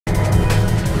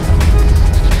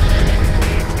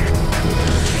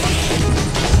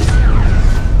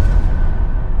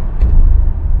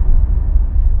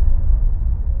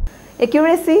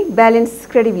Accuracy, balance,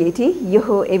 credibility, यो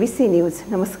हो ABC news.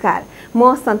 नमस्कार,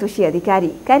 म सन्तोषी अधिकारी।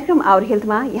 कार्यक्रम आवर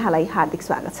हेल्थमा यहाँलाई हार्दिक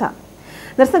स्वागत छ।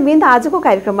 दर्शकवृन्द, आजको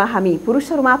कार्यक्रममा हामी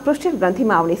पुरुषहरूमा प्रोस्टेट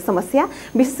ग्रन्थीमा आउने समस्या,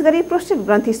 विशेष गरी प्रोस्टेट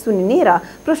ग्रन्थी सुन्निने र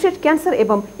प्रोस्टेट क्यान्सर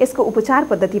एवं यसको उपचार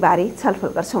पद्धतिबारे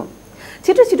छलफल गर्छौं।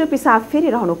 छिटो छिटो पिसाब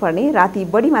फेरिरहनु पर्ने, राति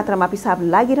बढी मात्रामा पिसाब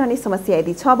लागिरहने समस्या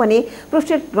यदि छ भने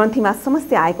प्रोस्टेट ग्रन्थीमा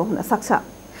समस्या आएको हुन सक्छ।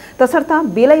 तसर्थ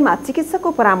बेलैमा चिकित्सकको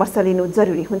परामर्श लिनु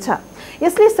जरुरी हुन्छ।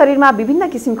 यसले शरीरमा विभिन्न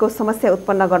किसिमको समस्या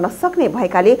उत्पन्न गर्न सक्ने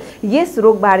भएकाले यस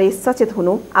रोगबारे सचेत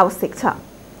हुनु आवश्यक छ।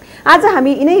 आज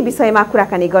हामी यिनै विषयमा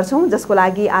कुराकानी गर्छौं, जसको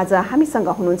लागि आज हामीसँग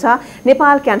हुनुहुन्छ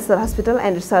Nepal cancer hospital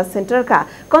and research सेन्टरका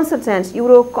consultant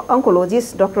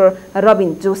यूरो-ओन्कोलोजिस्ट doctor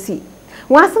Rabin Joshi.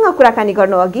 उहाँसँग कुराकानी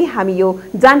गर्नु अघि हामी यो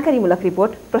जानकारीमूलक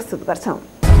रिपोर्ट प्रस्तुत गर्छौं।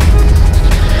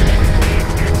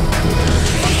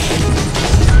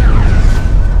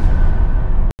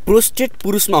 प्रोस्टेट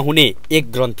पुरुषमा हुने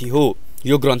एक ग्रन्थी हो।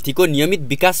 यो ग्रन्थीको नियमित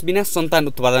विकास बिना सन्तान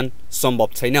उत्पादन सम्भव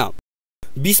छैन।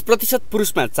 20%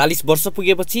 पुरुषमा 40 वर्ष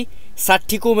पुगेपछि,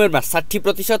 60 को उमेरमा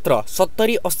 60% र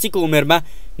 70-80 को उमेरमा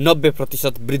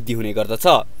 90% वृद्धि हुने गर्दछ।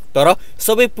 तर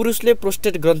सबै पुरुषले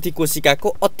प्रोस्टेट ग्रन्थी कोशिकाको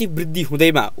अति वृद्धि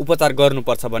हुँदैमा उपचार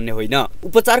गर्नुपर्छ भन्ने होइन।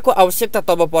 उपचारको आवश्यकता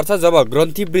तब पर्छ जब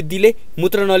ग्रन्थी वृद्धिले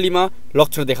मूत्रनलीमा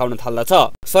लक्षण देखाउन थाल्दछ।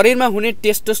 शरीरमा हुने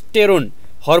टेस्टोस्टेरोन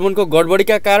हर्मोनको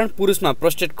गडबडीका कारण पुरुषमा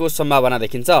प्रोस्टेटको सम्भावना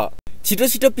देखिन्छ। छिटो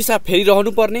छिटो पिसाब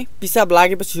फेरिरहनु पर्ने, पिसाब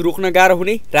लागेपछि रोक्न गाह्रो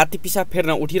हुने, राति पिसाब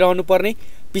फेर्न उठिरहनु पर्ने,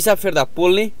 पिसाब फेर्दा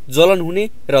पोल्ने, जलन हुने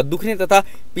र दुख्ने तथा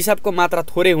पिसाबको मात्रा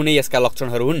थोरै हुने यसका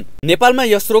लक्षणहरू हुन्। नेपालमा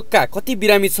यस रोगका कति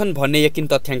बिरामी छन् भन्ने यकिन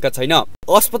तथ्याङ्क छैन।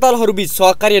 अस्पतालहरूबीच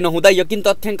सहकार्य नहुँदा यकिन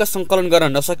तथ्याङ्क संकलन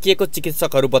गर्न नसकिएको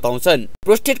चिकित्सकहरू बताउँछन्।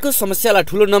 प्रोस्टेटको समस्यालाई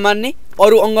ठूलो नमान्ने,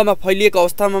 अरू अङ्गमा फैलिएको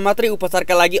अवस्थामा मात्रै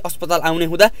उपचारका लागि अस्पताल आउने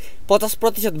हुँदा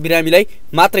 50% बिरामीलाई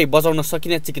मात्रै बचाउन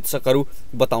सकिने चिकित्सकहरू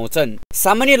बताउँछन्।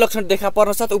 सामान्य लक्षण देखा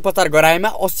पर्नसाथ उपचार गराएमा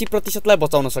 80% लाई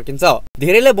बचाउन सकिन्छ।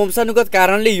 धेरैलाई वंशानुगत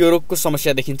कारणले यो रोगको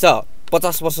समस्या देखिन्छ।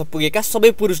 50 वर्ष पुगेका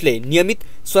सबै पुरुषले नियमित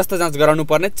स्वास्थ्य जाँच गराउनु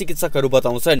पर्ने चिकित्सकहरू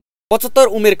बताउँछन्। 75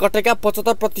 उमेर कटेका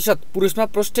 75% पुरुषमा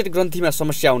प्रोस्टेट ग्रन्थीमा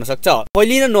समस्या हुन सक्छ।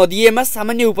 फैलिन नदिएमा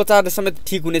सामान्य उपचारले समेत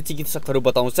ठिक हुने चिकित्सकहरू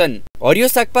बताउँछन्। हरियो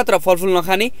सागपात र फलफुल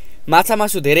नखाने, माछा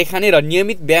मासु धेरै खाने र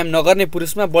नियमित व्यायाम नगर्ने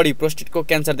पुरुषमा बढी प्रोस्टेटको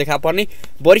क्यान्सर देखा पर्ने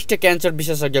वरिष्ठ क्यान्सर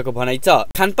विशेषज्ञको भनाइ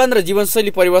छ। खानपान र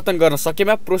जीवनशैली परिवर्तन गर्न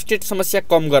सकेमा प्रोस्टेट समस्या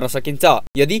कम गर्न सकिन्छ।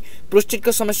 यदि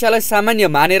प्रोस्टेटको समस्यालाई सामान्य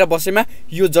मानेर बसेमा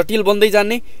यो जटिल बन्दै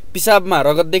जाने, पिसाबमा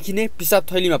रगत देखिने, पिसाब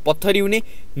थैलीमा पत्थरी हुने,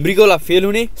 मृगौला फेल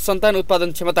हुने, सन्तान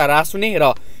उत्पादन क्षमता ह्रास हुने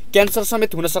र क्यान्सर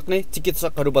समेत हुन सक्ने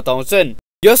चिकित्सकहरू बताउँछन्।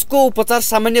 यसको उपचार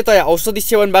सामान्यतया औषधि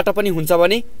सेवनबाट पनि हुन्छ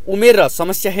भने उमेर र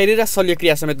समस्या हेरेर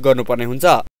शल्यक्रिया समेत गर्नुपर्ने हुन्छ।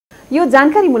 यो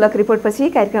जानकारीमूलक रिपोर्टपछि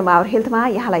कार्यक्रम आवर हेल्थमा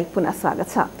यहाँलाई पुनः स्वागत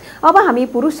छ। अब हामी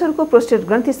पुरुषहरूको प्रोस्टेट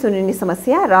ग्रन्थी सुन्निने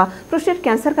समस्या र प्रोस्टेट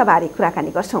क्यान्सरका बारे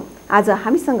कुराकानी गर्छौं। आज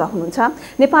हामीसँग हुनुहुन्छ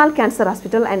Nepal cancer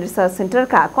hospital and research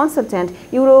सेन्टरका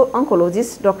consultant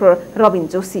यूरो-ओन्कोलोजिस्ट doctor Rabin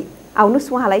Joshi.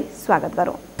 आउनुहोस् उहाँलाई स्वागत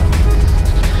गरौं।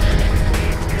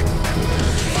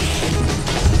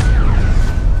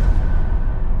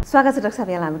 स्वागत छ डाक्टर साहब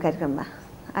यहाँलाई हाम्रो कार्यक्रममा।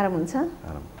 आराम हुन्छ?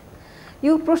 आराम।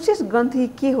 यो प्रोस्टेट ग्रन्थी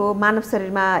के हो? मानव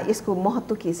शरीरमा यसको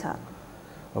महत्त्व के छ?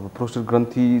 अब प्रोस्टेट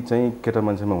ग्रन्थी चाहिँ केटा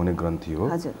मान्छेमा हुने ग्रन्थी हो।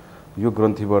 हजुर। यो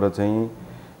ग्रन्थीबाट चाहिँ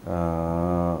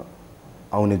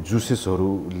आउने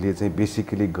जुसेसहरूले चाहिँ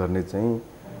बेसिकली गर्ने चाहिँ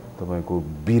तपाईको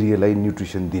वीर्यलाई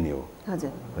न्युट्रिसन दिने हो।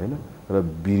 हजुर। हैन? र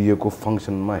वीर्यको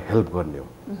फङ्सनमा हेल्प गर्ने हो।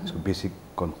 यसको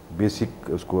बेसिक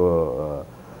उसको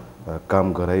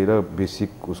काम गराइ र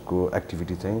बेसिक उसको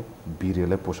एक्टिभिटी चाहिँ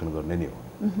वीर्यलाई पोषण गर्ने नै हो।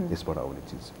 यसबाट आउने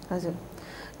चिज। हजुर।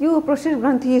 यो प्रोस्टेट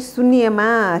ग्रन्थी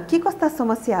सुन्निएमा के कस्ता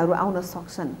समस्याहरू आउन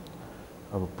सक्छन्?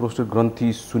 अब प्रोस्टेट ग्रन्थी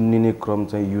सुन्निने क्रम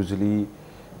चाहिँ युजुअली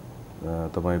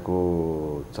तपाईको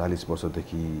 40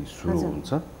 वर्षदेखि सुरु हुन्छ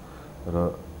र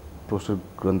प्रोस्टेट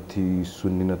ग्रन्थी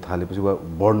सुन्निन थालेपछि वा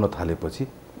बढ्न थालेपछि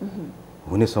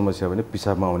हुने समस्या भने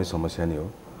पिसाबमा आउने समस्या नै हो।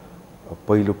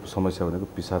 पहिलो समस्या भनेको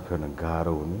पिसाब फेर्न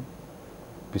गाह्रो हुने,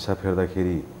 पिसाब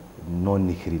फेर्दाखेरि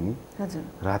ननिख्रिने,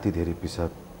 राति धेरै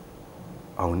पिसाब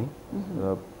आउने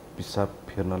र पिसाब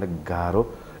फेर्नलाई गाह्रो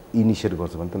इनिसिएट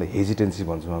गर्छ भने त्यसलाई हेजिटेन्सी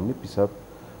भन्छौँ हामीले, पिसाब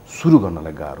सुरु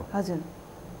गर्नलाई गाह्रो। हजुर।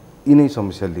 यिनै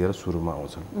समस्या लिएर सुरुमा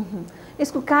आउँछन्।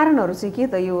 यसको कारणहरू चाहिँ के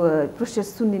त? यो प्रोस्टेट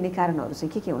सुन्निने कारणहरू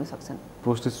चाहिँ के हुन सक्छन्?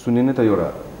 प्रोस्टेट सुन्निने त एउटा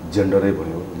जेन्डरै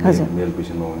भयो, मेल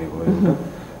पेसेन्टमा हुने भयो,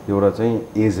 एउटा चाहिँ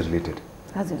एज रिलेटेड,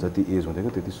 जति एज हुँदैको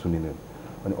त्यति सुनिने।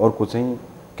 अनि अर्को चाहिँ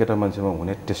केटा मान्छेमा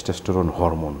हुने टेस्टोस्टेरोन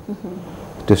हर्मोन।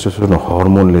 टेस्टोस्टेरोन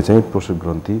हर्मोनले चाहिँ प्रोस्टेट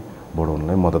ग्रन्थी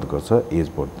बढाउनलाई मद्दत गर्छ।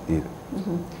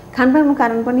 खानपानको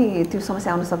कारण पनि त्यो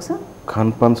समस्या आउन सक्छ?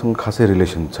 खानपानसँग खासै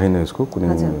रिलेसन छैन, यसको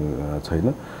कुनै छैन।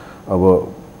 अब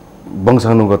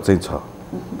वंशानुगत चाहिँ छ।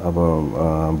 अब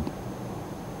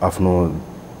आफ्नो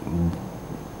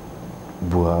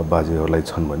बुवा बाजेहरूलाई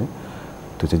छन् भने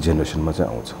त्यो चाहिँ जेनेरेसनमा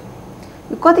चाहिँ आउँछ।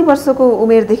 कति वर्षको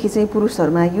उमेरदेखि चाहिँ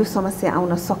पुरुषहरूमा यो समस्या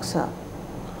आउन सक्छ?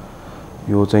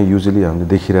 यो चाहिँ युजुअली हामीले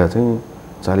देखिरहेको चाहिँ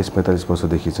 40-45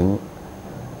 वर्षदेखि चाहिँ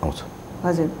आउँछ।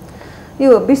 हजुर,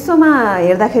 यो विश्वमा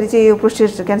हेर्दाखेरि चाहिँ यो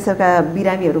प्रोस्टेट क्यान्सरका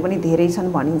बिरामीहरू पनि धेरै छन्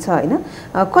भनिन्छ होइन?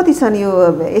 कति छन् यो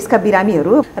यसका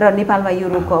बिरामीहरू र नेपालमा यो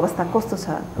रोगको अवस्था कस्तो छ?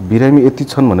 बिरामी यति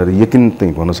छन् भनेर यकिन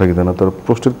चाहिँ भन्न सकिँदैन, तर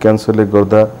प्रोस्टेट क्यान्सरले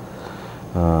गर्दा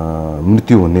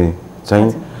मृत्यु हुने चाहिँ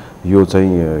यो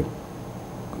चाहिँ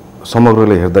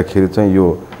समग्रले हेर्दाखेरि चाहिँ यो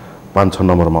 5-6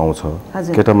 नम्बरमा आउँछ।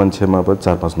 केटा मान्छेमा पनि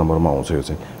 4-5 नम्बरमा आउँछ। यो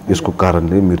चाहिँ यसको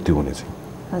कारणले मृत्यु हुने चाहिँ।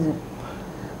 हजुर,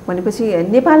 भनेपछि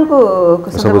नेपालको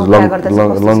सपोज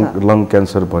लङ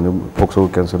क्यान्सर भन्यो, फोक्सोको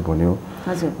क्यान्सर भन्यो,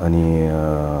 अनि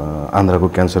आन्द्राको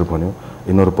क्यान्सर भन्यो,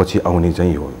 यिनीहरू पछि आउने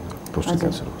चाहिँ हो प्रोस्टेट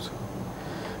क्यान्सर हो।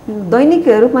 दैनिक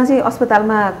रूपमा चाहिँ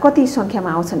अस्पतालमा कति सङ्ख्यामा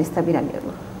आउँछन् यस्ता बिरामीहरू?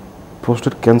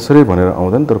 प्रोस्टेट क्यान्सरै भनेर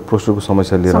आउँदैन, तर प्रोस्टेटको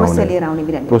समस्या लिएर आउने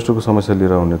बिरामी, प्रोस्टेटको समस्या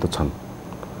लिएर आउने त छन्।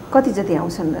 कति जति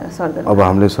आउँछन् सरदर? अब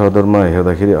हामीले सरदरमा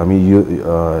हेर्दाखेरि हामी यो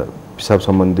पिसाब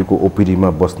सम्बन्धीको ओपिडीमा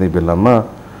बस्ने बेलामा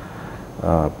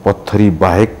पत्थरी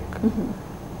बाहेक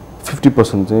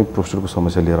 50% चाहिँ प्रोस्टेटको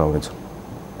समस्या लिएर आउनेछन्।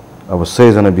 अब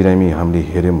 100 जना बिरामी हामीले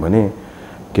हेऱ्यौँ भने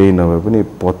केही नभए पनि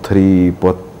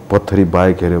पत्थरी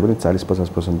बाहेक हेऱ्यो भने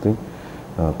 40-50% चाहिँ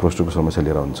प्रोस्टेटको समस्या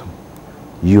लिएर आउँछन्।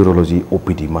 युरोलोजी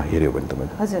ओपिडीमा हेऱ्यो भने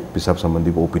तपाईँ पिसाब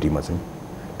सम्बन्धीको ओपिडीमा चाहिँ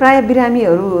प्राय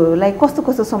बिरामीहरूलाई कस्तो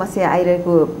कस्तो समस्या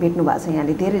आइरहेको भेट्नु भएको छ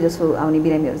यहाँले? धेरै जसो आउने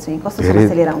बिरामीहरू चाहिँ कस्तो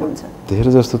समस्या लिएर आउनुहुन्छ? धेरै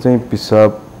जस्तो चाहिँ पिसाब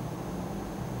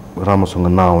राम्रोसँग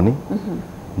नआउने,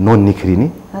 ननिख्रिने,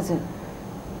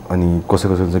 अनि कसै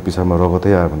चाहिँ पिसाबमा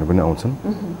रगतै आयो भने पनि आउँछन्।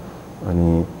 अनि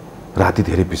राति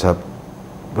धेरै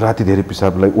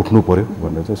पिसाबलाई उठ्नु पर्यो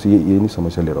भनेर चाहिँ यही नै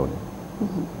समस्या लिएर आउने।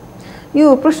 यो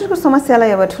प्रोस्टेटको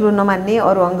समस्यालाई अब ठुलो नमान्ने,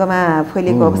 अरू अङ्गमा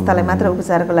फैलिएको अवस्थालाई मात्र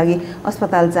उपचारको लागि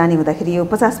अस्पताल जाने हुँदाखेरि यो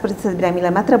 50%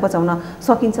 बिरामीलाई मात्र बचाउन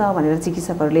सकिन्छ भनेर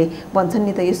चिकित्सकहरूले भन्छन्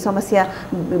नि त। यो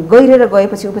समस्या गहिरेर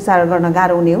गएपछि उपचार गर्न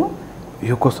गाह्रो हुने हो?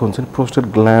 यो कस्तो हुन्छ नि,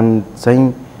 प्रोस्टेट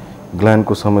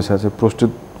ग्ल्यान्डको समस्या चाहिँ प्रोस्टेट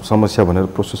समस्या भनेर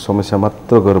प्रोस्टेट समस्या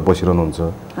मात्र गरेर बसिरहनुहुन्छ।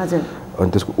 हजुर, अनि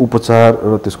त्यसको उपचार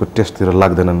र त्यसको टेस्टतिर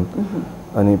लाग्दैनन्।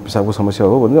 अनि पिसाबको समस्या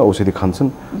हो भने औषधि खान्छन्,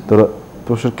 तर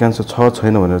प्रोस्टेट क्यान्सर छ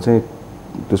छैन भनेर चाहिँ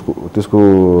त्यसको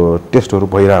टेस्टहरू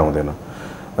भइरहेको हुँदैन।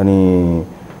 अनि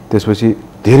त्यसपछि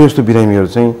धेरै जस्तो बिरामीहरू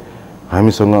चाहिँ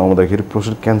हामीसँग आउँदाखेरि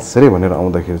प्रोस्टेट क्यान्सरै भनेर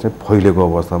आउँदाखेरि चाहिँ फैलेको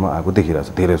अवस्थामा आएको देखिरहेको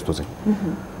छ धेरै जस्तो चाहिँ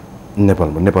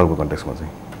नेपालको कन्टेक्स्टमा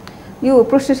चाहिँ। यो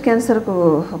प्रोस्टेट क्यान्सरको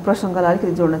प्रसङ्गलाई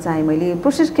अलिकति जोड्न चाहेँ मैले।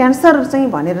 प्रोस्टेट क्यान्सर चाहिँ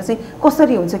भनेर चाहिँ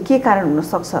कसरी हुन्छ, के कारण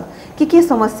हुनसक्छ, के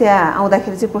समस्या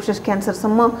आउँदाखेरि चाहिँ प्रोस्टेट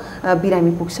क्यान्सरसम्म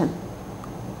बिरामी पुग्छन्?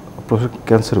 प्रोस्टेट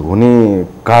क्यान्सर हुने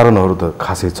कारणहरू त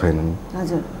खासै छैनन्।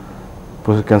 हजुर,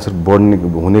 प्रोस्टेट क्यान्सर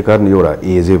हुने कारण एउटा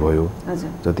एजै भयो।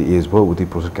 जति एज भयो उति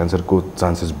प्रोस्टेट क्यान्सरको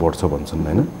चान्सेस बढ्छ भन्छन्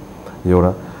होइन?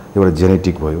 एउटा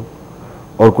जेनेटिक भयो।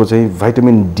 अर्को चाहिँ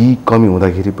भिटामिन डी कमी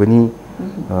हुँदाखेरि पनि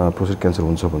प्रोस्टेट क्यान्सर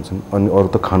हुन्छ भन्छन्। अनि अरू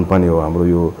त खानपान हो, हाम्रो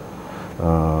यो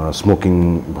स्मोकिङ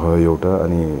भयो एउटा,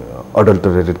 अनि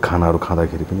अडल्टरेटेड खानाहरू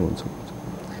खाँदाखेरि पनि हुन्छ।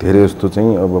 धेरै जस्तो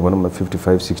चाहिँ अब भनौँ न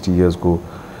 55-60 इयर्सको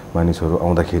मानिसहरू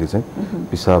आउँदाखेरि चाहिँ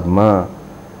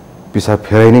पिसाब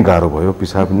फेराइ नै गाह्रो भयो,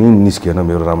 पिसाब नै निस्किएन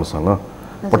मेरो राम्रोसँग,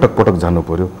 पटक जानु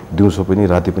पर्यो, दिउँसो पनि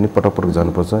राति पनि पटक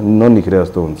जानुपर्छ, ननिख्रे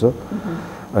जस्तो हुन्छ।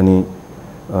 अनि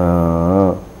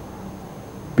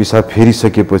पिसाब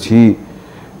फेरिसकेपछि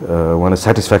उहाँलाई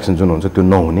सेटिस्फ्याक्सन जुन हुन्छ त्यो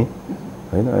नहुने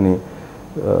होइन? अनि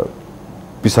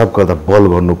पिसाब गर्दा बल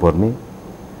गर्नुपर्ने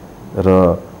र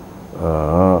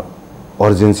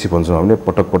अर्जेन्सी भन्छौँ हामीले,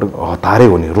 पटक हतारै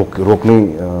हुने,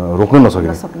 रोक्नै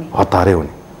नसक्ने, हतारै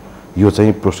हुने, यो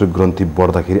चाहिँ प्रोस्टेट ग्रन्थि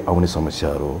बढ्दाखेरि आउने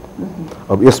समस्याहरू हो।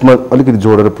 अब यसमा अलिकति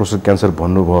जोडेर प्रोस्टेट क्यान्सर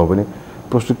भन्नुभयो भने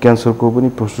प्रोस्टेट क्यान्सरको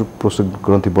पनि प्रोस्टेट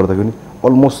ग्रन्थि बढ्दाखेरि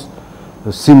अलमोस्ट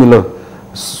सिमिलर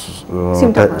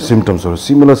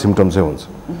सिम्टम्सै हुन्छ।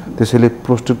 त्यसैले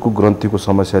प्रोस्टेटको ग्रन्थिको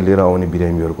समस्या लिएर आउने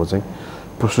बिरामीहरूको चाहिँ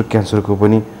प्रोस्टेट क्यान्सरको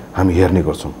पनि हामी हेर्ने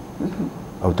गर्छौँ।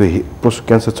 अब त्यो प्रोस्टेट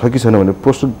क्यान्सर छ कि छैन भने,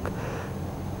 प्रोस्टेट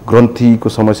ग्रन्थिको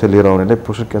समस्या लिएर आउनेलाई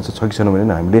प्रोस्टेट क्यान्सर छ कि छैन भने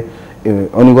हामीले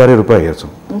अनिवार्य रूपमा हेर्छौँ।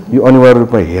 यो अनिवार्य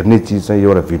रूपमा हेर्ने चिज चाहिँ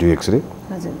एउटा भिडियो एक्सरे,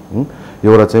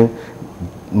 एउटा चाहिँ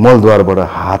मलद्वारबाट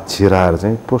हात छिराएर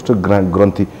चाहिँ प्रोस्टेट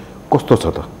ग्रन्थि कस्तो छ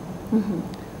त,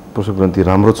 प्रोस्टेट ग्रन्थि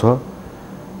राम्रो छ,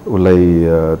 उसलाई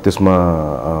त्यसमा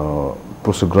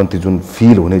प्रोस्टेट ग्रन्थि जुन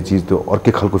फिल हुने चिज त्यो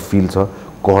अर्कै खालको फिल छ,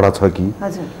 कडा छ कि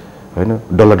होइन,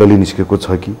 डल्लाडल्ली निस्केको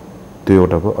छ कि, त्यो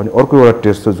एउटा भयो। अनि अर्को एउटा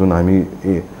टेस्ट छ जुन हामी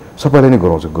सबैले नै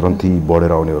गराउँछ ग्रन्थि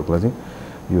बढेर आउनेहरूलाई चाहिँ,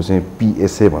 यो चाहिँ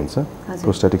PSA भन्छ,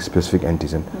 प्रोस्टेटिक स्पेसिफिक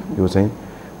एन्टिजेन। यो चाहिँ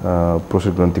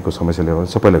प्रोस्टेट ग्रन्थीको समस्या लिएर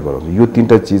सबैलाई गराउँछ। यो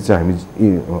तीनटा चिज चाहिँ हामी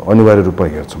अनिवार्य रूपमा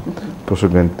हेर्छौँ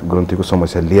प्रोस्टेट ग्रन्थीको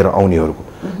समस्या लिएर आउनेहरूको।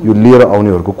 यो लिएर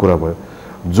आउनेहरूको कुरा भयो।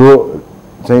 जो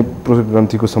चाहिँ प्रोस्टेट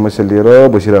ग्रन्थीको समस्या लिएर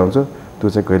बसिरहेको हुन्छ त्यो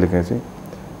चाहिँ कहिलेकाहीँ चाहिँ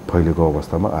फैलेको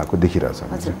अवस्थामा आएको देखिरहेछ।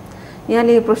 हजुर,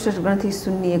 यहाँले प्रोस्टेट ग्रन्थी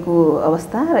सुन्निएको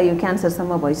अवस्था र यो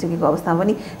क्यान्सरसम्म भइसकेको अवस्थामा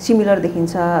पनि सिमिलर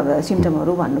देखिन्छ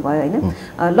सिम्टमहरू भन्नुभयो होइन।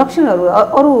 लक्षणहरू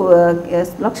अरू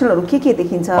लक्षणहरू के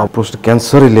देखिन्छ? प्रोस्टेट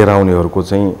क्यान्सरै लिएर आउनेहरूको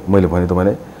चाहिँ मैले भने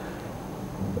तपाईँलाई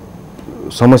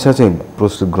समस्या चाहिँ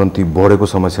प्रोस्टेट ग्रन्थी बढेको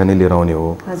समस्या नै लिएर आउने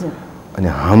हो। हजुर, अनि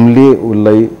हामीले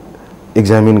उसलाई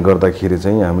एक्जामिन गर्दाखेरि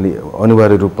चाहिँ हामीले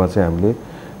अनिवार्य रूपमा चाहिँ हामीले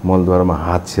मलद्वारामा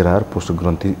हात छिराएर प्रोस्टेट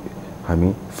ग्रन्थी हामी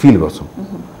फिल गर्छौँ।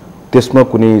 त्यसमा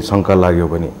कुनै शङ्का लाग्यो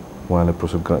भने उहाँले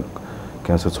प्रोस्टेट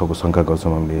क्यान्सर छको शङ्का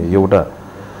गर्छौँ हामीले। एउटा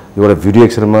भिडियो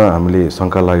एक्सरेमा हामीले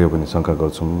शङ्का लाग्यो भने शङ्का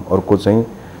गर्छौँ। अर्को चाहिँ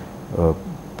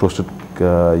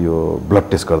प्रोस्टेटका यो ब्लड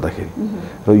टेस्ट गर्दाखेरि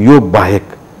र यो बाहेक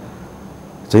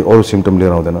चाहिँ अरू सिम्टम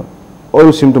लिएर आउँदैन।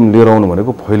 अरू सिम्टम लिएर आउनु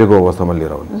भनेको फैलेको अवस्थामा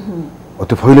लिएर आउनु।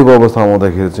 त्यो फैलेको अवस्थामा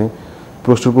आउँदाखेरि चाहिँ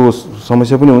प्रोस्टेटको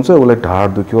समस्या पनि हुन्छ, उसलाई ढाड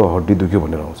दुख्यो हड्डी दुख्यो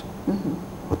भनेर आउँछ।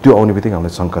 त्यो आउने बित्तिकै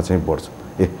हामीलाई शङ्का चाहिँ बढ्छ,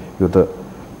 ए यो त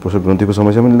प्रोस्टेट ग्रन्थीको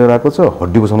समस्या पनि लिएर आएको छ,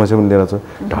 हड्डीको समस्या पनि लिएर आएको छ,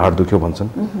 ढाड दुख्यो भन्छन्,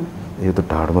 यो त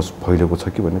ढाडमा फैलेको छ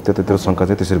कि भन्ने त्यतातिर शङ्का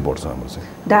चाहिँ त्यसरी बढ्छ हाम्रो चाहिँ।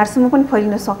 ढाडसम्म पनि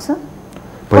फैलिन सक्छ?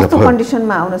 कस्तो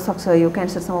कन्डिसनमा आउन सक्छ यो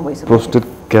क्यान्सरसम्म भइसक्यो? प्रोस्टेट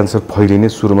क्यान्सर फैलिने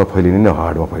सुरुमा फैलिने नै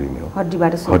हार्टमा फैलिने हो।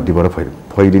 हड्डीबाट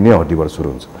फैलिने हड्डीबाट सुरु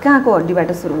हुन्छ। कहाँको हड्डीबाट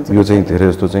सुरु हुन्छ? यो चाहिँ धेरै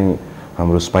जस्तो चाहिँ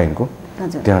हाम्रो स्पाइनको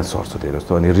त्यहाँ सर्छ धेरै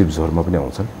जस्तो, अनि रिब्सहरूमा पनि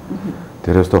आउँछन्,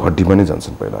 धेरै जस्तो हड्डीमा नै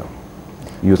जान्छन् पहिला।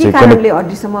 यो चाहिँ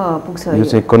हड्डीसम्म पुग्छ। यो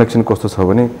चाहिँ कनेक्सन कस्तो छ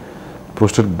भने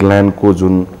प्रोस्टेट ग्ल्यान्डको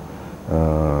जुन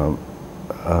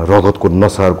रगतको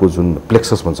नसारको जुन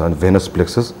प्लेक्सस भन्छ अनि भेनस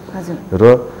प्लेक्सस र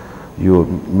यो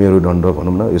मेरुदण्ड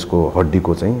भनौँ न यसको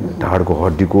हड्डीको चाहिँ ढाडको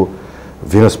हड्डीको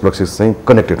भेनस प्लेक्सस चाहिँ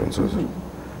कनेक्टेड हुन्छ।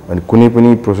 अनि कुनै पनि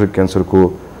प्रोस्टेट क्यान्सरको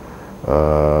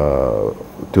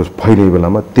त्यो फैलिने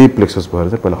बेलामा त्यही प्लेक्सस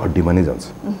भएर चाहिँ पहिला हड्डीमा नै जान्छ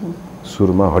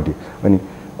सुरुमा हड्डी। अनि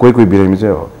कोही बिरामी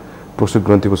चाहिँ प्रोस्टेट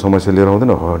ग्रन्थीको समस्या लिएर आउँदैन,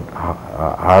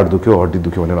 हाड दुख्यो हड्डी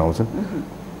दुख्यो भनेर आउँछन्।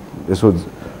 यसो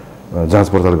जाँच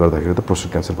पडताल गर्दाखेरि त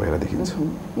प्रोस्टेट क्यान्सर भएर देखिन्छ।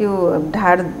 यो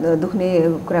ढाड दुख्ने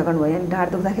कुरा गर्नुभयो, ढाड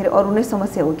दुख्दाखेरि अरू नै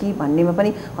समस्या हो कि भन्नेमा पनि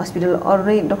हस्पिटल अरू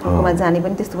नै डक्टरकोमा जाने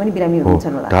पनि त्यस्तो पनि बिरामी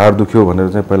हुन्छन् होला? ढाड दुख्यो भनेर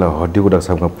चाहिँ पहिला हड्डीको डाक्टर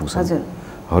साहबमा पुग्छ।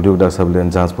 हड्डीको डाक्टर साहबले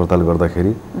जाँच पडताल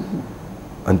गर्दाखेरि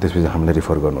अनि त्यसपछि हामीलाई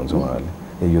रिफर गर्नुहुन्छ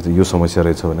उहाँहरूले, यो समस्या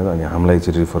रहेछ भनेर। अनि हामीलाई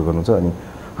चाहिँ रिफर गर्नुहुन्छ, अनि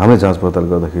हामीले जाँच पडताल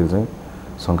गर्दाखेरि चाहिँ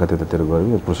शङ्का त्यतातिर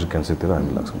गऱ्यो प्रोस्टेट क्यान्सरतिर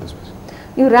हामी लाग्छौँ। त्यसपछि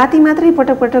यो राति मात्रै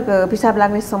पटक पिसाब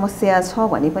लाग्ने समस्या छ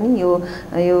भने पनि यो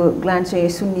ग्ल्यान्ड चाहिँ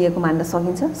सुन्निएको मान्न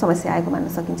सकिन्छ, समस्या आएको मान्न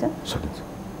सकिन्छ? सकिन्छ।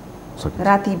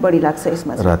 राति बढी लाग्छ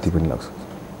यसमा? राति पनि लाग्छ,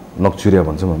 नक्चुरिया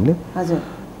भन्छौँ हामीले। हजुर,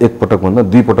 एक पटकभन्दा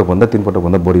दुई पटकभन्दा तीन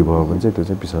पटकभन्दा बढी भयो भने चाहिँ त्यो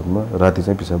चाहिँ पिसाबमा राति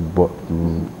चाहिँ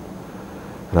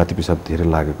राति पिसाब धेरै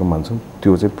लागेको मान्छौँ।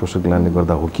 त्यो चाहिँ प्रोस्टेट ग्ल्यान्डले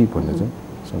गर्दा हो कि भन्ने चाहिँ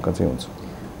शङ्का चाहिँ हुन्छ।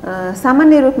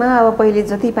 सामान्य रूपमा अब पहिले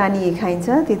जति पानी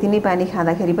खाइन्छ त्यति नै पानी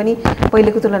खाँदाखेरि पनि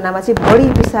पहिलेको तुलनामा चाहिँ बढी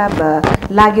पिसाब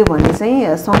लाग्यो भने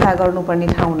चाहिँ शङ्का गर्नुपर्ने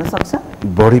ठाउँ हुनसक्छ?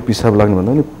 बढी पिसाब लाग्ने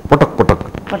भन्दा पनि पटक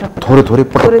थोरै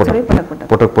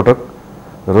पटक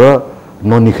र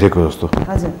ननिख्रेको जस्तो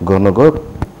गर्न गयो,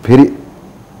 फेरि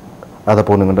आधा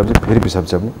पौने घन्टा चाहिँ फेरि पिसाब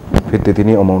च्याप्ने, फेरि त्यति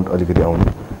नै अमाउन्ट अलिकति आउने,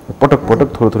 पटक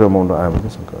थोरै अमाउन्ट आयो भने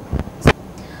शङ्का।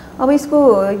 अब यसको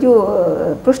यो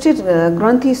प्रोस्टेट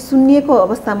ग्रन्थी सुन्निएको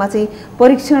अवस्थामा चाहिँ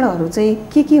परीक्षणहरू चाहिँ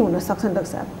के हुन सक्छन् डाक्टर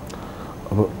साहब?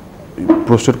 अब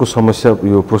प्रोस्टेटको समस्या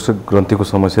यो प्रोस्टेट ग्रन्थीको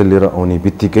समस्या लिएर आउने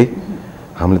बित्तिकै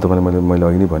हामीले तपाईँले मैले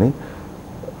अघि नै भने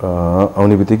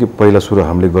आउने बित्तिकै पहिला सुरु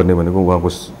हामीले गर्ने भनेको उहाँको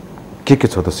के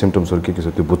छ त सिम्टम्सहरू के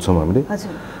छ त्यो बुझ्छौँ हामीले।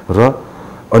 र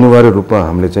अनिवार्य रूपमा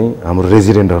हामीले चाहिँ हाम्रो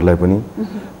रेजिडेन्टहरूलाई पनि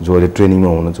जो अहिले ट्रेनिङमा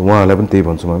हुनुहुन्छ उहाँहरूलाई पनि त्यही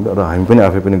भन्छौँ हामीले, र हामी पनि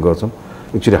आफै पनि गर्छौँ।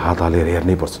 एक्चुअली हात हालेर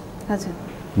हेर्नै पर्छ।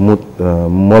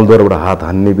 मलद्वाराबाट हात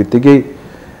हान्ने बित्तिकै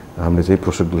हामीले चाहिँ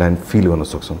प्रोस्टेट ग्ल्यान्ड फिल गर्न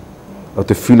सक्छौँ। अब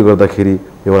त्यो फिल गर्दाखेरि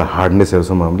एउटा हार्डनेस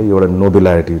हेर्छौँ हामीले, एउटा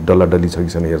नोबुलारिटी डल्लाडल्ली छ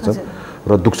कि छैन हेर्छौँ,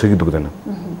 र दुख्छ कि दुख्दैन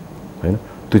होइन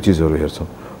त्यो चिजहरू हेर्छौँ।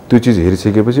 त्यो चिज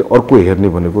हेरिसकेपछि अर्को हेर्ने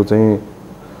भनेको चाहिँ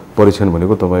परीक्षण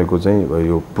भनेको तपाईँको चाहिँ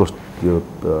यो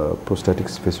प्रोस्टेटिक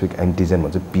स्पेसिफिक एन्टिजेन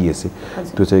भन्छ पिएसए,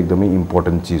 त्यो चाहिँ एकदमै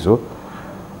इम्पोर्टेन्ट चिज हो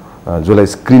जसलाई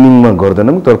स्क्रिनिङमा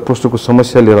गर्दैनौँ, तर प्रोस्टेटको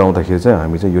समस्या लिएर आउँदाखेरि चाहिँ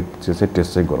हामी चाहिँ यो चाहिँ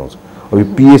टेस्ट चाहिँ गराउँछौँ। अब यो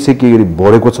पिएसए के गरी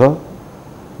बढेको छ,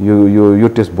 यो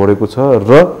टेस्ट बढेको छ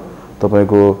र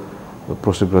तपाईँको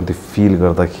प्रोस्टेट ग्रन्थी फिल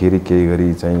गर्दाखेरि केही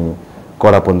गरी चाहिँ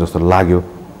कडापन जस्तो लाग्यो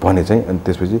भने चाहिँ अनि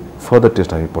त्यसपछि फर्दर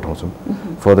टेस्ट हामी पठाउँछौँ।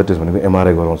 फर्दर टेस्ट भनेको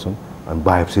एमआरआई गराउँछौँ, अनि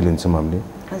बायोप्सी लिन्छौँ हामीले,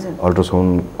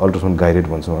 अल्ट्रासाउन्ड गाइडेड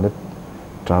भन्छौँ हामीले,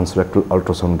 ट्रान्सरेक्टल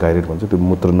अल्ट्रासाउन्ड गाइडेड भन्छ, त्यो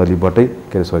मूत्र नलीबाटै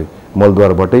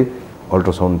मलद्वारबाटै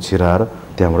अल्ट्रासाउन्ड छिराएर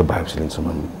त्यहाँबाट बायोप्सी लिन्छौँ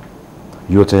हामी।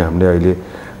 यो चाहिँ हामीले अहिले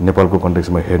नेपालको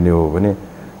कन्टेक्स्टमा हेर्ने हो भने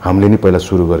हामीले नि पहिला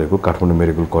सुरु गरेको काठमाडौँ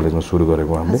मेडिकल कलेजमा सुरु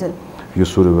गरेको हामीले यो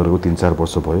सुरु गरेको 3-4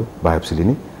 वर्ष भयो बायोप्सी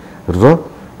लिने र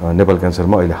नेपाल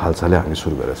क्यान्सरमा अहिले हालसालै हामी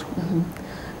सुरु गरेका छौँ।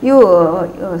 यो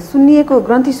सुन्निएको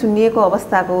ग्रन्थि सुन्निएको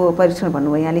अवस्थाको परीक्षण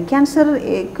भन्नुभयो यहाँले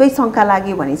क्यान्सरकै शङ्का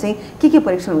लाग्यो भने चाहिँ के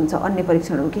परीक्षण हुन्छ अन्य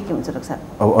परीक्षणहरू के हुन्छ डाक्टर साहब?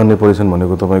 अब अन्य परीक्षण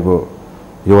भनेको तपाईँको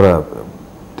एउटा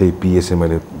त्यही पिएसए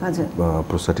मैले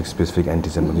प्रोस्टेटिक स्पेसिफिक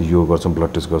एन्टिजेन भन्छ यो गर्छौँ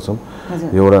ब्लड टेस्ट गर्छौँ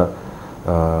एउटा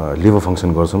लिभर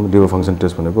फङ्सन गर्छौँ। लिभर फङ्सन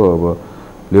टेस्ट भनेको अब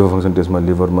लिभर फङ्सन टेस्टमा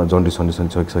लिभरमा जन्डिस सन्डिसन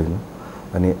छ कि छैन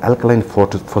अनि एल्कालाइन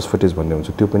फस्फेटेज भन्ने हुन्छ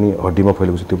त्यो पनि हड्डीमा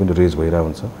फैलेको छ त्यो पनि रेज भइरहेको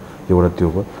हुन्छ एउटा त्यो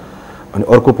भयो। अनि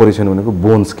अर्को परीक्षण भनेको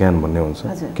बोन स्क्यान भन्ने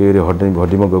हुन्छ के अरे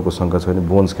हड्डीमा गएको शङ्का छ भने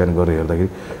बोन स्क्यान गरेर हेर्दाखेरि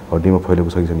हड्डीमा फैलेको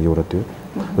छ कि छैन एउटा त्यो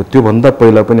र त्योभन्दा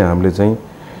पहिला पनि हामीले चाहिँ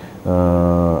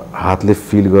हातले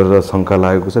फिल गरेर शङ्का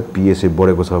लागेको छ पिएसए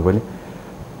बढेको छ भने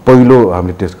पहिलो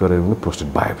हामीले टेस्ट गरेको भने प्रोस्टेट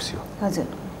बायोप्सी हो।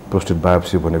 प्रोस्टेट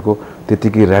बायोप्सी भनेको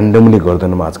त्यतिकै ऱ्यान्डमली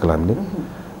गर्दैनौँ आजकल हामीले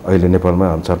अहिले नेपालमा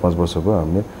 4-5 वर्ष भयो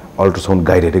हामीले अल्ट्रासाउन्ड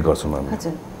गाइडेडै गर्छौँ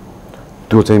हामीले।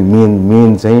 त्यो चाहिँ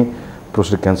मेन चाहिँ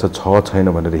प्रोस्टेट क्यान्सर छ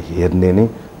छैन भनेर हेर्ने नै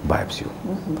बायोप्सी हो।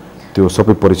 त्यो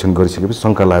सबै परीक्षण गरिसकेपछि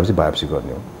शङ्का लागेपछि बायोप्सी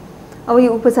गर्ने हो। अब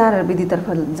यो उपचार विधितर्फ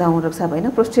जाउँ डाक्टर साहब होइन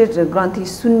प्रोस्टेट ग्रन्थि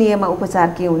शून्यमा उपचार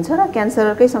के हुन्छ र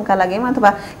क्यान्सरकै शङ्का लागेमा अथवा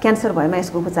क्यान्सर भएमा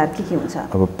यसको उपचार के हुन्छ?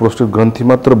 अब प्रोस्टेट ग्रन्थि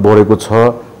मात्र बढेको छ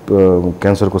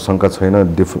क्यान्सरको शङ्का छैन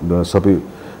सबै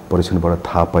परीक्षणबाट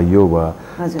थाहा पाइयो वा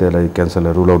त्यसलाई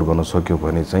क्यान्सरलाई रुल आउट गर्न सक्यो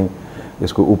भने चाहिँ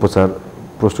यसको उपचार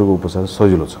प्रोस्टेटको उपचार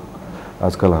सजिलो छ।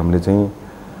 आजकल हामीले चाहिँ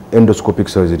एन्डोस्कोपिक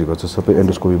सर्जरी गर्छ सबै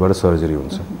एन्डोस्कोपीबाट सर्जरी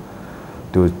हुन्छ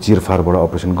त्यो चिरफारबाट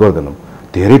अपरेसन गर्दैनौँ।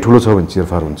 धेरै ठुलो छ भने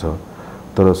चिरफार हुन्छ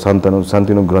तर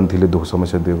सान्तिनो ग्रन्थीले दुःख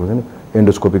समस्या दिएको छैन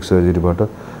एन्डोस्कोपिक सर्जरीबाट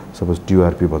सपोज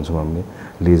टिआरपी भन्छौँ हामीले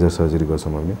लेजर सर्जरी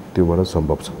गर्छौँ हामीले त्योबाट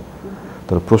सम्भव छ।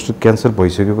 तर प्रोस्टेट क्यान्सर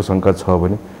भइसकेको शङ्का छ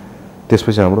भने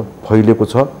त्यसपछि हाम्रो फैलिएको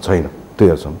छ छैन त्यो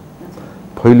हेर्छौँ।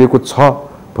 फैलिएको छ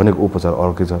भनेको उपचार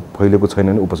अर्कै छ फैलिएको छैन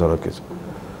भने उपचार अर्कै छ।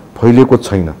 फैलिएको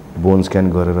छैन बोन स्क्यान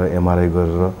गरेर एमआरआई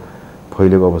गरेर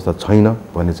फैलिएको अवस्था छैन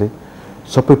भने चाहिँ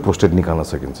सबै प्रोस्टेट निकाल्न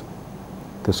सकिन्छ।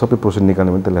 त्यो सबै प्रोस्टेट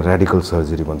निकाल्यो भने त्यसलाई ऱ्याडिकल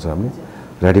सर्जरी भन्छ हामीले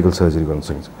ऱ्याडिकल सर्जरी गर्न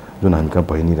सकिन्छ जुन हामी कहाँ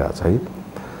भइ नै रहेछ है।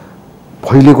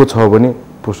 फैलिएको छ भने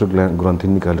प्रोस्टेट ग्रन्थि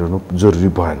निकालिरहनु जरुरी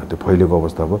भएन त्यो फैलिएको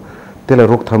अवस्था भयो त्यसलाई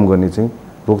रोकथाम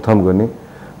गर्ने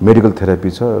मेडिकल थेरापी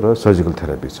छ र सर्जिकल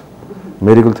थेरापी छ।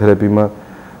 मेडिकल थेरापीमा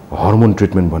हर्मोन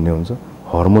ट्रिटमेन्ट भन्ने हुन्छ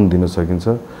हर्मोन दिन सकिन्छ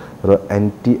र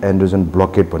एन्टी एन्ड्रोजन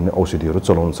ब्लकेट भन्ने औषधिहरू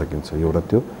चलाउन सकिन्छ एउटा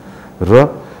त्यो र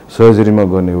सर्जरीमा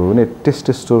गर्ने हो भने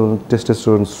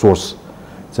टेस्टेस्टोरोन सोर्स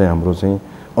चाहिँ हाम्रो चाहिँ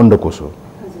अन्डकोष हो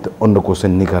त्यो अन्डकोष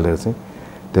चाहिँ निकालेर चाहिँ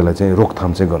त्यसलाई चाहिँ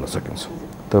रोकथाम चाहिँ गर्न सकिन्छ।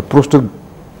 तर प्रोस्टेट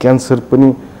क्यान्सर पनि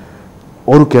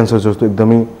अरू क्यान्सर जस्तो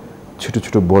एकदमै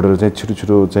छिटो बढेर चाहिँ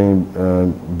छिटो चाहिँ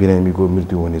बिरामीको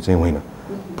मृत्यु हुने चाहिँ होइन।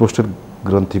 प्रोस्टेट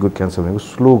ग्रन्थीको क्यान्सर भनेको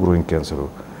स्लो ग्रोइङ क्यान्सर हो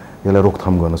यसलाई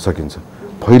रोकथाम गर्न सकिन्छ।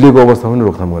 फैलिएको अवस्थामा पनि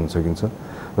रोकथाम गर्न सकिन्छ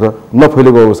र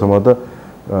नफैलिएको अवस्थामा त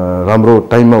राम्रो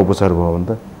टाइममा उपचार भयो भने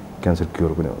त क्यान्सर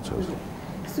क्योर पनि हुन्छ।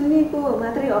 सुन्निएको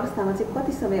मात्रै अवस्थामा चाहिँ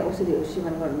कति समय औषधिहरू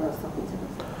सेवन गर्न सकिन्छ?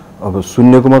 अब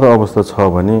सुन्निएको मात्र अवस्था छ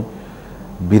भने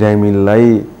बिरामीलाई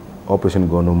अपरेसन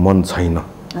गर्नु मन छैन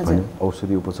भने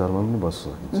औषधि उपचारमा पनि बस्न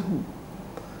सकिन्छ।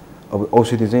 अब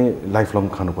औषधि चाहिँ लाइफ लङ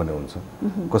खानुपर्ने हुन्छ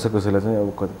कसैलाई चाहिँ अब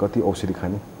कति औषधि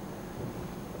खाने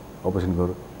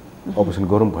अपरेसन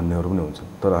गरौँ भन्नेहरू पनि हुन्छ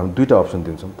तर हामी दुईवटा अप्सन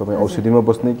दिन्छौँ तपाईँ औषधिमा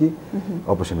बस्ने कि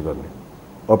अपरेसन गर्ने।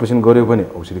 अपरेसन गऱ्यो भने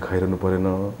औषधि खाइरहनु परेन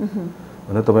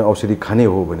होइन तपाईँ औषधि खाने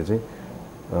हो भने चाहिँ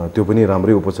त्यो पनि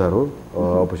राम्रै उपचार हो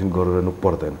अपरेसन गरिरहनु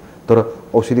पर्दैन। तर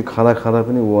औषधि खाँदा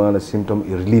पनि उहाँलाई सिम्टम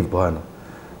रिलिफ भएन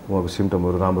उहाँको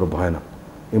सिम्टमहरू राम्रो भएन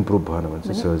इम्प्रुभ भएन भने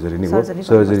चाहिँ सर्जरी नै हो।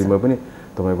 सर्जरीमा पनि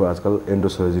तपाईँको आजकल एन्डो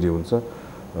सर्जरी हुन्छ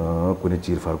कुनै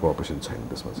चिरफारको अपरेसन छैन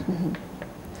त्यसमा चाहिँ।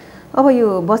 अब यो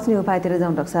बच्ने उपायतिर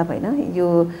जाउँ डाक्टर साहब होइन यो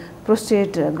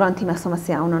प्रोस्टेट ग्रन्थीमा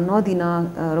समस्या आउन नदिन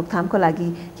रोकथामको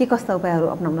लागि के कस्ता उपायहरू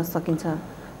अपनाउन सकिन्छ?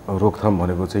 रोकथाम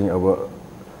भनेको चाहिँ अब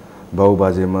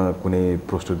बाउबाजेमा कुनै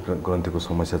प्रोस्टेट ग्रन्थीको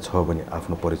समस्या छ भने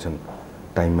आफ्नो परीक्षण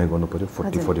टाइममै गर्नु पऱ्यो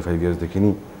 40-45 इयर्सदेखि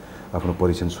नै आफ्नो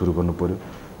परीक्षण सुरु गर्नु पऱ्यो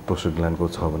प्रोस्टेट ग्ल्यान्डको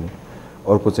छ भने।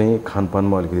 अर्को चाहिँ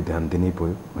खानपानमा अलिकति ध्यान दिनै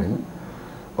पऱ्यो होइन।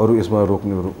 अरू यसमा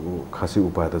रोक्ने खासै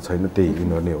उपाय त छैन त्यही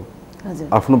यिनीहरू नै हो।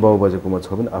 आफ्नो बाउबाजेकोमा छ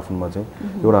भने आफ्नोमा चाहिँ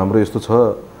एउटा हाम्रो यस्तो छ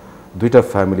दुईवटा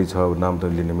फ्यामिली छ नाम त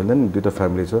लिन मिल्दैन दुईवटा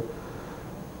फ्यामिली छ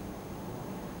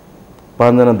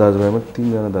 5 जना दाजुभाइमा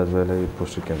 3 जना दाजुभाइलाई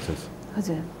प्रोस्टेट क्यान्सर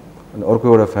छ अनि अर्को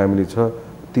एउटा फ्यामिली छ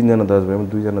 3 जना दाजुभाइमा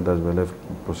 2 जना दाजुभाइलाई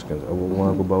प्रोस्टेट क्यान्सर। अब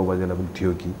उहाँको बाउबाजेलाई पनि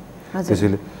थियो कि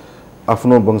त्यसैले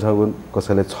आफ्नो वंशागत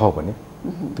कसैलाई छ भने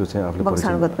त्यो चाहिँ आफूले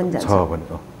परीक्षण छ भने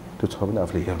त्यो छ भने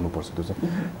आफूले हेर्नुपर्छ। त्यो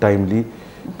चाहिँ टाइमली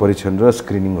परीक्षण र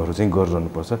स्क्रिनिङहरू चाहिँ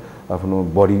गरिरहनुपर्छ। आफ्नो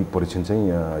बडी परीक्षण चाहिँ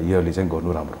इयरली चाहिँ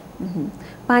गर्नु राम्रो।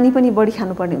 पानी पनि बढी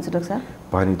खानुपर्ने हुन्छ डाक्टर साहब?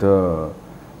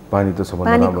 पानी त सबभन्दा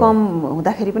पानी कम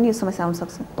हुँदाखेरि पनि यो समस्या आउन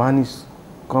सक्छ? पानी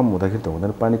कम हुँदाखेरि त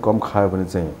हुँदैन। पानी कम खायो भने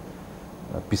चाहिँ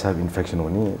पिसाब इन्फेक्सन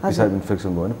हुने, पिसाब इन्फेक्सन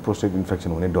भयो भने प्रोस्टेट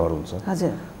इन्फेक्सन हुने डर हुन्छ।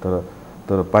 हजुर।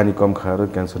 तर पानी कम खाएर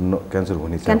क्यान्सर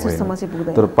हुने चाहिँ क्यान्सरसम्म चाहिँ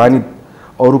पुग्दैन। तर पानी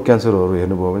अरू क्यान्सरहरू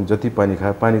हेर्नुभयो भने जति पानी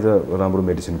खायो, पानी त राम्रो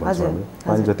मेडिसिन भन्छ हामीले।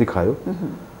 पानी जति खायो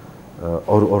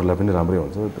अरूलाई पनि राम्रै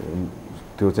हुन्छ।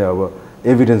 त्यो चाहिँ अब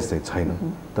एभिडेन्स चाहिँ छैन,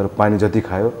 तर पानी जति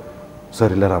खायो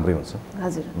शरीरलाई राम्रै हुन्छ।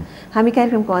 हजुर। हामी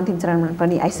कार्यक्रमको अन्तिम चरणमा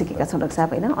पनि आइसकेका छौँ डाक्टर साहब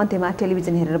होइन? अन्त्यमा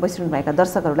टेलिभिजन हेरेर बसिरहनुभएका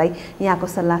दर्शकहरूलाई यहाँको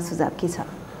सल्लाह सुझाव के छ?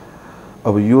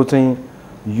 अब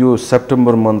यो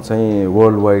सेप्टेम्बर मन्थ चाहिँ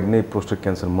वर्ल्ड वाइड नै प्रोस्टेट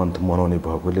क्यान्सर मन्थ मनाउने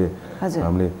भएकोले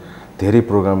हामीले धेरै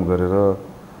प्रोग्राम गरेर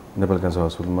नेपाल क्यान्सर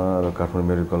हस्पिटलमा र काठमाडौँ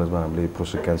मेडिकल कलेजमा हामीले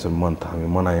प्रोस्टेट क्यान्सर मन्थ हामी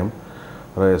मनायौँ।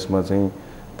 र यसमा चाहिँ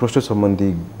प्रोस्टेट सम्बन्धी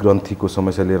ग्रन्थीको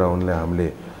समस्या लिएर आउनेलाई हामीले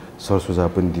सरसुझाव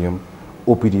पनि दियौँ।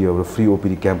 ओपिडीहरू फ्री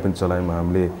ओपिडी क्याम्प पनि चलायौँ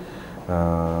हामीले।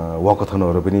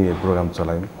 वाकथनहरू पनि प्रोग्राम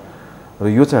चलायौँ। र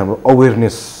यो चाहिँ हाम्रो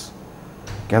अवेरनेस,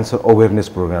 क्यान्सर अवेरनेस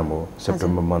प्रोग्राम हो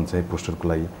सेप्टेम्बर मन्थ चाहिँ प्रोस्टेटको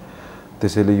लागि।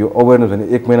 त्यसैले यो अवेरनेस भने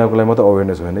 1 महिनाको लागि मात्रै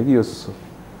अवेरनेस होइन कि यो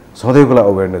सधैँको लागि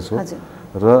अवेरनेस हो।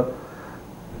 र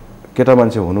केटा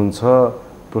मान्छे हुनुहुन्छ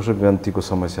प्रोस्टेट ग्रन्थीको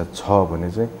समस्या छ भने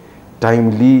चाहिँ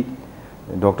टाइमली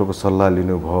डक्टरको सल्लाह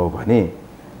लिनुभयो भने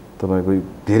तपाईँको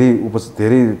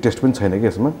धेरै टेस्ट पनि छैन कि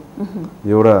यसमा।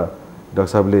 एउटा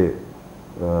डाक्टर साहबले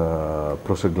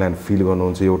प्रोस्टेट ग्ल्यान्ड फिल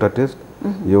गर्नुहुन्छ एउटा टेस्ट,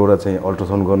 एउटा चाहिँ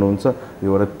अल्ट्रासाउन्ड गर्नुहुन्छ,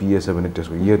 एउटा पिएसए भन्ने टेस्ट।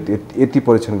 यति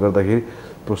परीक्षण गर्दाखेरि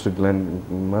प्रोस्टेट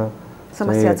ग्ल्यान्डमा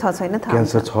समस्या छ छैन,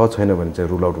 क्यान्सर छ छैन भने चाहिँ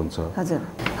रुल आउट हुन्छ। हजुर।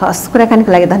 हस्,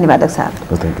 कुराकानीको लागि धन्यवाद डाक्टर साहब।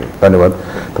 Thank you. धन्यवाद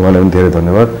तपाईँलाई पनि धेरै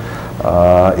धन्यवाद।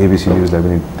 एबिसी न्युजलाई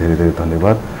पनि धेरै धेरै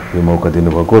धन्यवाद यो मौका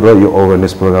दिनुभएको र यो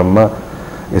अवेरनेस प्रोग्राममा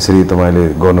यसरी तपाईँले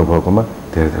गर्नुभएकोमा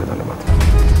धेरै धेरै धन्यवाद।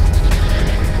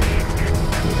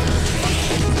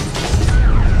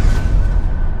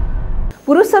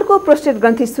 पुरुषहरूको प्रोस्टेट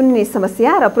ग्रन्थि सुन्निने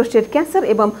समस्या र प्रोस्टेट क्यान्सर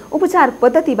एवं उपचार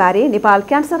पद्धतिबारे Nepal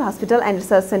cancer hospital and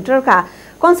research सेन्टरका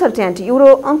consultant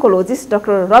यूरो-ओन्कोलोजिस्ट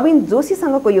doctor Rabin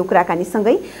जोशीसँगको यो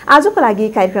कुराकानीसँगै आजको लागि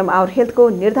कार्यक्रम आवर हेल्थको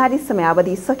निर्धारित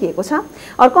समयावधि सकिएको छ।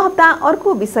 अर्को हप्ता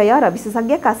अर्को विषय र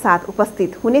विशेषज्ञका साथ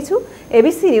उपस्थित हुनेछु।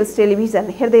 एबिसी न्युज टेलिभिजन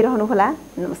हेर्दै रहनुहोला।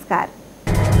 नमस्कार।